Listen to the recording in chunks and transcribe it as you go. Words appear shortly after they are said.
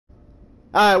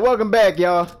Alright, welcome back,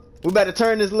 y'all. We about to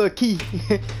turn this little key.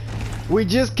 We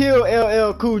just killed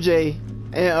LL Cool J.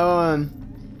 And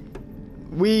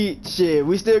we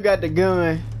still got the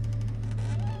gun.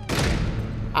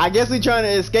 I guess we trying to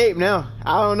escape now.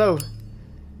 I don't know.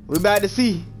 We about to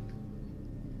see.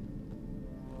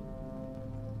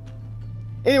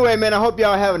 Anyway, man, I hope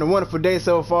y'all having a wonderful day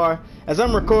so far. As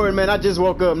I'm recording, man, I just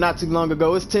woke up not too long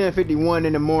ago. It's 10:51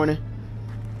 in the morning.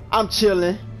 I'm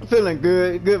chilling. I'm feeling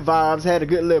good. Good vibes. Had a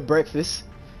good little breakfast.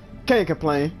 Can't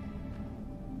complain.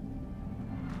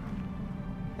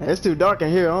 It's too dark in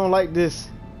here. I don't like this.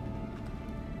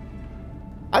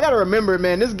 I gotta remember,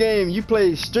 man, this game you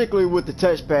play strictly with the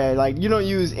touchpad. Like, you don't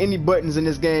use any buttons in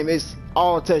this game. It's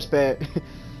all touchpad.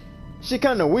 Shit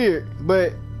kinda weird,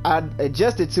 but I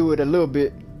adjusted to it a little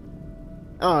bit.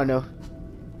 I don't know.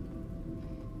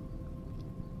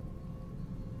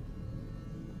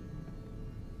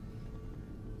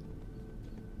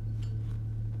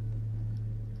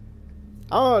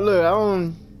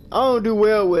 I don't do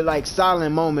well with like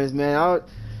silent moments, man.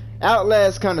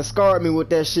 Outlast kind of scarred me with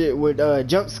that shit with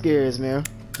jump scares, man.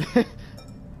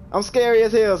 I'm scary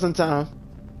as hell sometimes.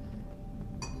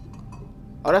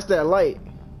 Oh, that's that light.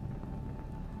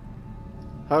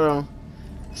 Hold on.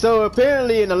 So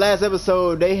apparently in the last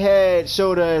episode they had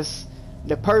showed us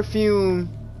the perfume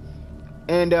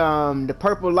and the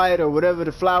purple light or whatever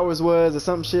the flowers was or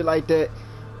some shit like that.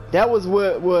 That was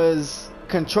what was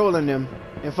controlling them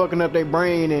and fucking up their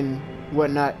brain and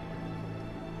whatnot.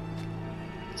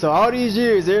 So all these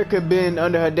years Erica been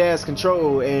under her dad's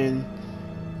control, and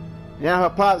now her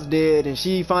pop's dead and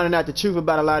she finding out the truth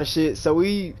about a lot of shit. So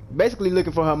we basically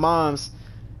looking for her mom's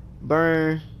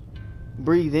burn,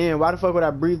 breathe in. Why the fuck would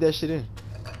I breathe that shit in?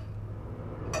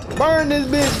 Burn this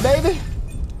bitch,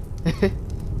 baby.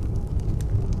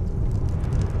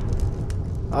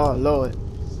 Oh Lord.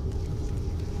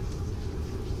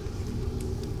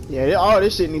 Yeah, all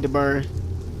this shit need to burn.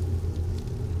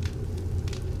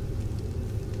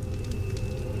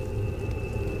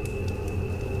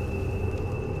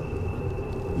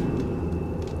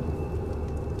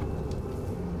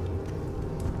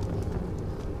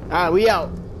 Alright, we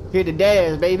out. Hit the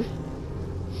dash, baby.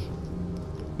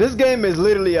 This game is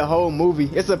literally a whole movie.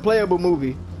 It's a playable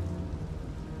movie.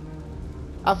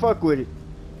 I fuck with it.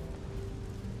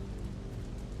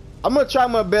 I'm gonna try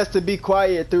my best to be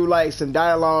quiet through like some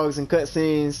dialogues and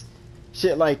cutscenes,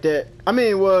 shit like that. I mean,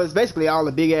 it was basically all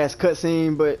a big ass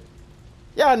cutscene, but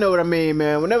y'all know what I mean,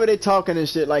 man. Whenever they talking and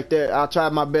shit like that, I'll try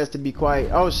my best to be quiet.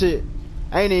 Oh shit,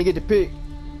 I ain't even get to pick.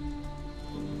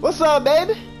 What's up,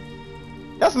 baby?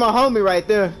 That's my homie right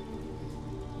there.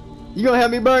 You gonna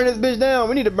help me burn this bitch down?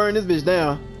 We need to burn this bitch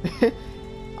down.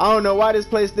 I don't know why this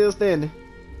place still standing.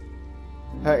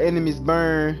 Her enemies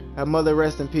burn. Her mother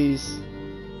rest in peace.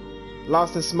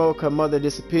 Lost in smoke, her mother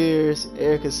disappears.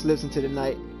 Erica slips into the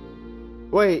night.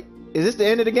 Wait, is this the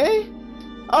end of the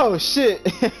game? Oh shit.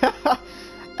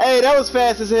 Hey, that was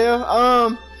fast as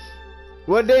hell.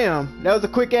 Well damn, that was a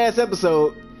quick ass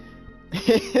episode.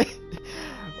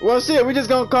 Well shit, we just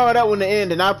gonna call that one the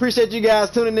end, and I appreciate you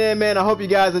guys tuning in, man. I hope you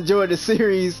guys enjoyed the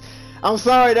series. I'm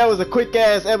sorry that was a quick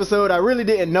ass episode. I really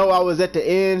didn't know I was at the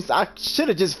end. I should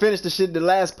have just finished the shit the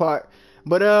last part.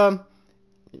 But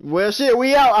well shit,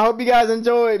 we out. I hope you guys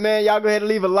enjoyed, man. Y'all go ahead and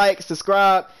leave a like,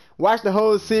 subscribe, watch the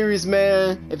whole series,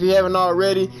 man, if you haven't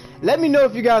already. Let me know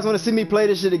if you guys want to see me play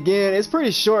this shit again. It's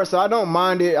pretty short, so I don't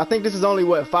mind it. I think this is only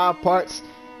what, 5 parts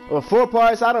or 4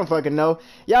 parts, I don't fucking know.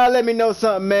 Y'all let me know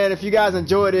something, man. If you guys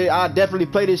enjoyed it, I'll definitely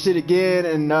play this shit again,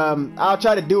 and I'll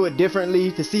try to do it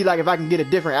differently to see like if I can get a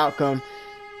different outcome.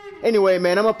 Anyway,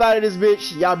 man, I'm up out of this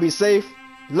bitch. Y'all be safe.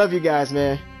 Love you guys,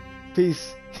 man.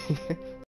 Peace.